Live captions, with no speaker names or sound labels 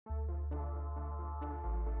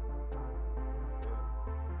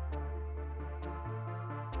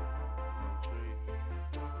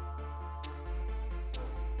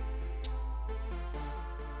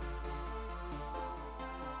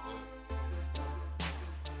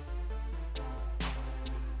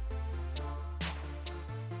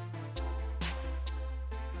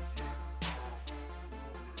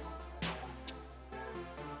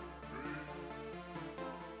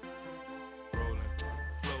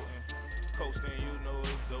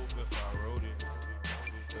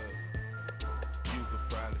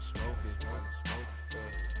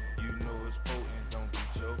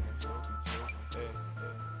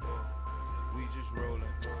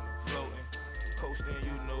Coastin,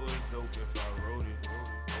 you know it's dope if I wrote it.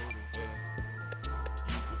 Yeah.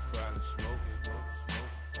 You could probably smoke it.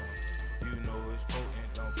 You know it's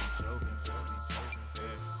potent, don't be choking.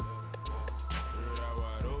 Yeah. Heard out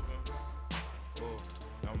wide open. Oh,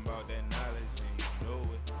 I'm about that knowledge and you know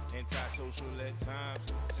it. Anti-social at times,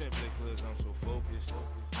 simply cause I'm so focused.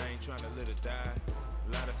 I ain't tryna let it die.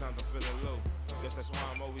 A lot of times I'm feeling low. Guess that's why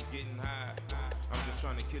I'm always getting high. I'm just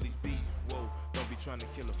trying to kill these beats. Whoa, don't be trying to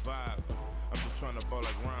kill a vibe. I'm just trying to ball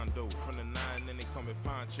like Rondo. From the 9, then they call me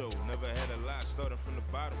Poncho. Never had a lot, starting from the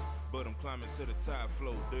bottom, but I'm climbing to the top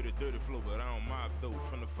flow. Dirty, dirty flow, but I don't mob though.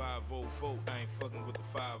 From the 504, I ain't fucking with the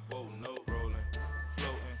 50, no. Rolling,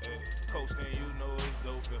 floating, coasting, you know it's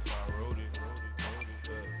dope if I wrote it.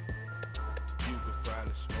 Yeah. You could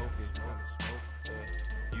probably smoke it. Yeah.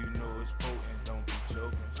 You know it's potent, don't be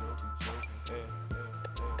choking. Yeah.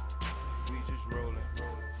 We just rolling,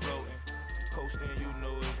 floating, coasting, you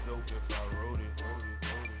know it's dope if I wrote it.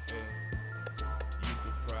 Yeah. You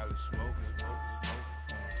could probably smoke it.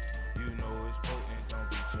 You know it's potent, don't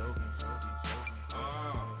be choking.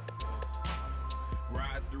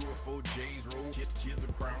 Ride through it, 4 J's, roll, kids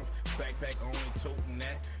of crowns, backpack only toting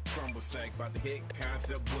that. Crumble sack, bout to hit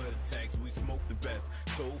concept with attacks. We smoke the best.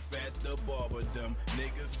 Toe fat, the barber, them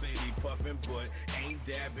niggas say they puffin', but ain't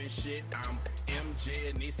dabbing shit. I'm MJ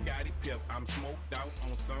and they Scotty Pip. I'm smoked out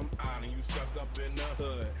on some island. You stuck up in the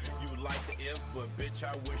hood. You like the F, but bitch,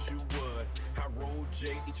 I wish you would. I roll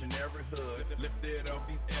J each and every hood. Lifted off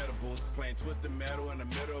these edibles. Playing twisted metal in the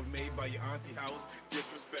middle of made by your auntie house.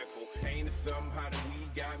 Disrespectful. Ain't it something how the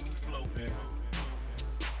weed got me floating?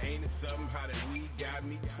 Ain't it something how that weed got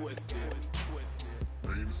me twisted?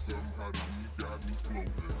 Ain't it something how that weed got me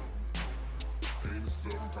floating? Ain't it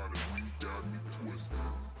something how that weed got me twisted?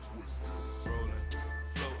 Rolling,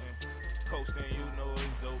 floating, coasting, you know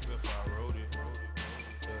it's dope if I wrote it.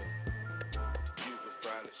 Yeah. You could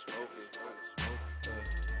probably smoke it. Yeah.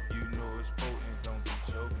 You know it's potent, don't be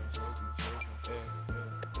choking. Yeah.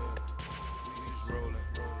 We just rolling,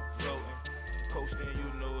 floating, coasting, you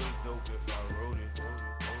know it's dope if I wrote it.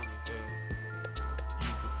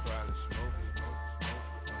 Smoke it.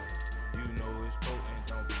 You know it's potent,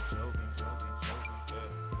 don't be choking. Yeah.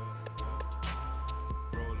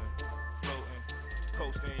 Rolling, floating,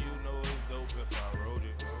 coasting, you know it's dope if I wrote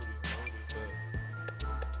it. Yeah.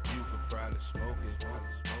 You could probably smoke it.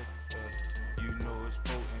 Yeah. You know it's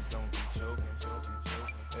potent, don't be choking.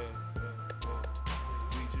 Yeah.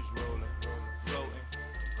 We just rolling, floating,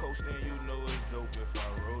 coasting, you know it's dope if I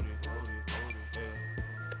wrote it. Yeah.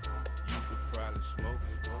 You could probably smoke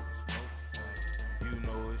it. You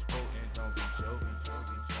know it's potent, don't be choking.